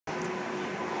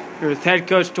You're with head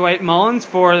coach Dwight Mullins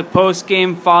for the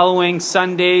post-game following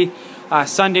Sunday's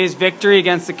victory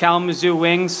against the Kalamazoo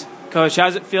Wings. Coach, how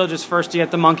does it feel just first to get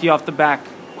the monkey off the back?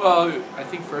 Well, I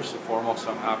think first and foremost,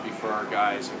 I'm happy for our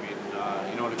guys. I mean,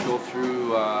 to go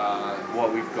through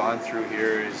what we've gone through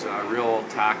here is real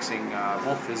taxing,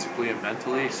 both physically and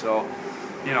mentally. So,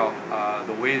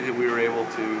 the way that we were able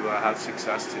to have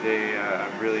success today,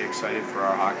 I'm really excited for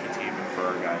our hockey team and for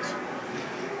our guys.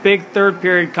 Big third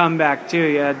period comeback too.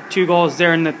 You had 2 goals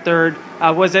there in the third.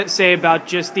 What does that say about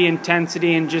just the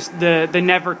intensity and just the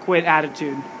never quit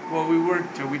attitude? Well,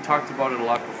 we talked about it a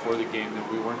lot before the game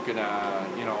that we weren't gonna,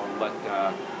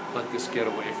 let this get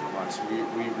away from us.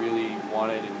 We really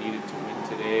wanted and needed to win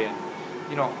today, and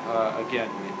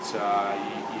again, it's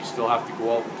you still have to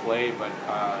go out and play, but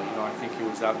I think it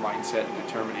was that mindset and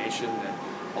determination that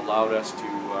allowed us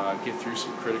to get through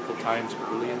some critical times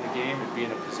early in the game and be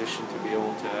in a position to be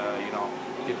able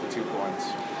to get the 2 points.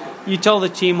 You tell the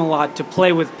team a lot to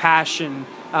play with passion.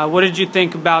 What did you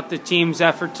think about the team's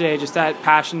effort today, just that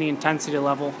passion, the intensity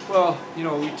level? Well,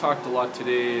 we talked a lot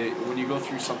today. When you go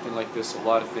through something like this, a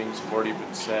lot of things have already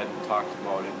been said and talked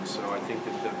about, and so I think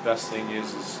that the best thing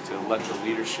is to let the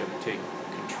leadership take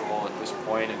control at this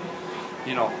point. And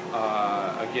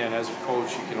again, as a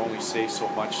coach, you can only say so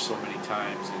much so many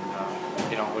times,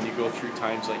 and when you go through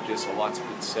times like this, a lot's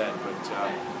been said,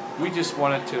 but we just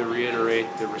wanted to reiterate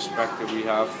the respect that we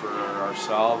have for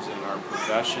ourselves and our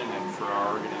profession and for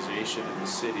our organization and the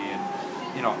city,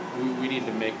 and we need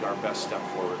to make our best step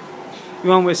forward. You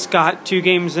went with Scott 2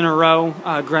 games in a row.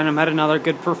 Grenham had another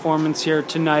good performance here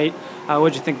tonight.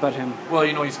 What did you think about him? Well,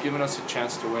 he's given us a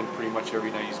chance to win pretty much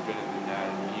every night he's been in the net,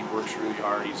 and he works really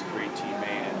hard. He's a great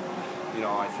teammate, and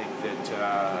I think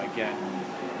that again,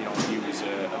 he was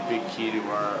a big key to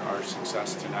our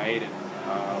success tonight,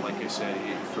 and like I said,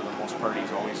 for the most part,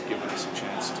 he's always given us a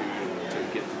chance to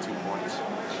get the 2 points.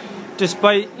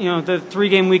 Despite the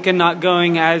 3-game weekend not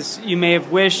going as you may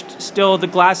have wished, still the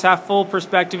glass half full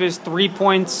perspective is 3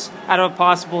 points out of a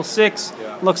possible 6.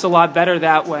 Yeah. Looks a lot better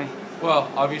that way.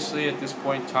 Well, obviously at this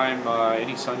point in time,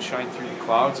 any sunshine through the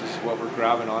clouds is what we're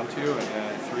grabbing onto,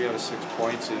 and 3 out of 6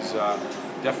 points is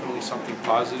definitely something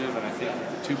positive, and I think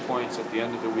the 2 points at the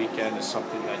end of the weekend is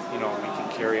something that we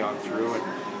can carry on through, and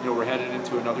we're headed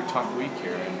into another tough week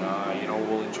here, and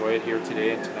we'll enjoy it here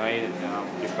today and tonight, and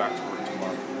we'll get back to work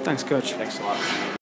tomorrow. Thanks, Coach. Thanks a lot.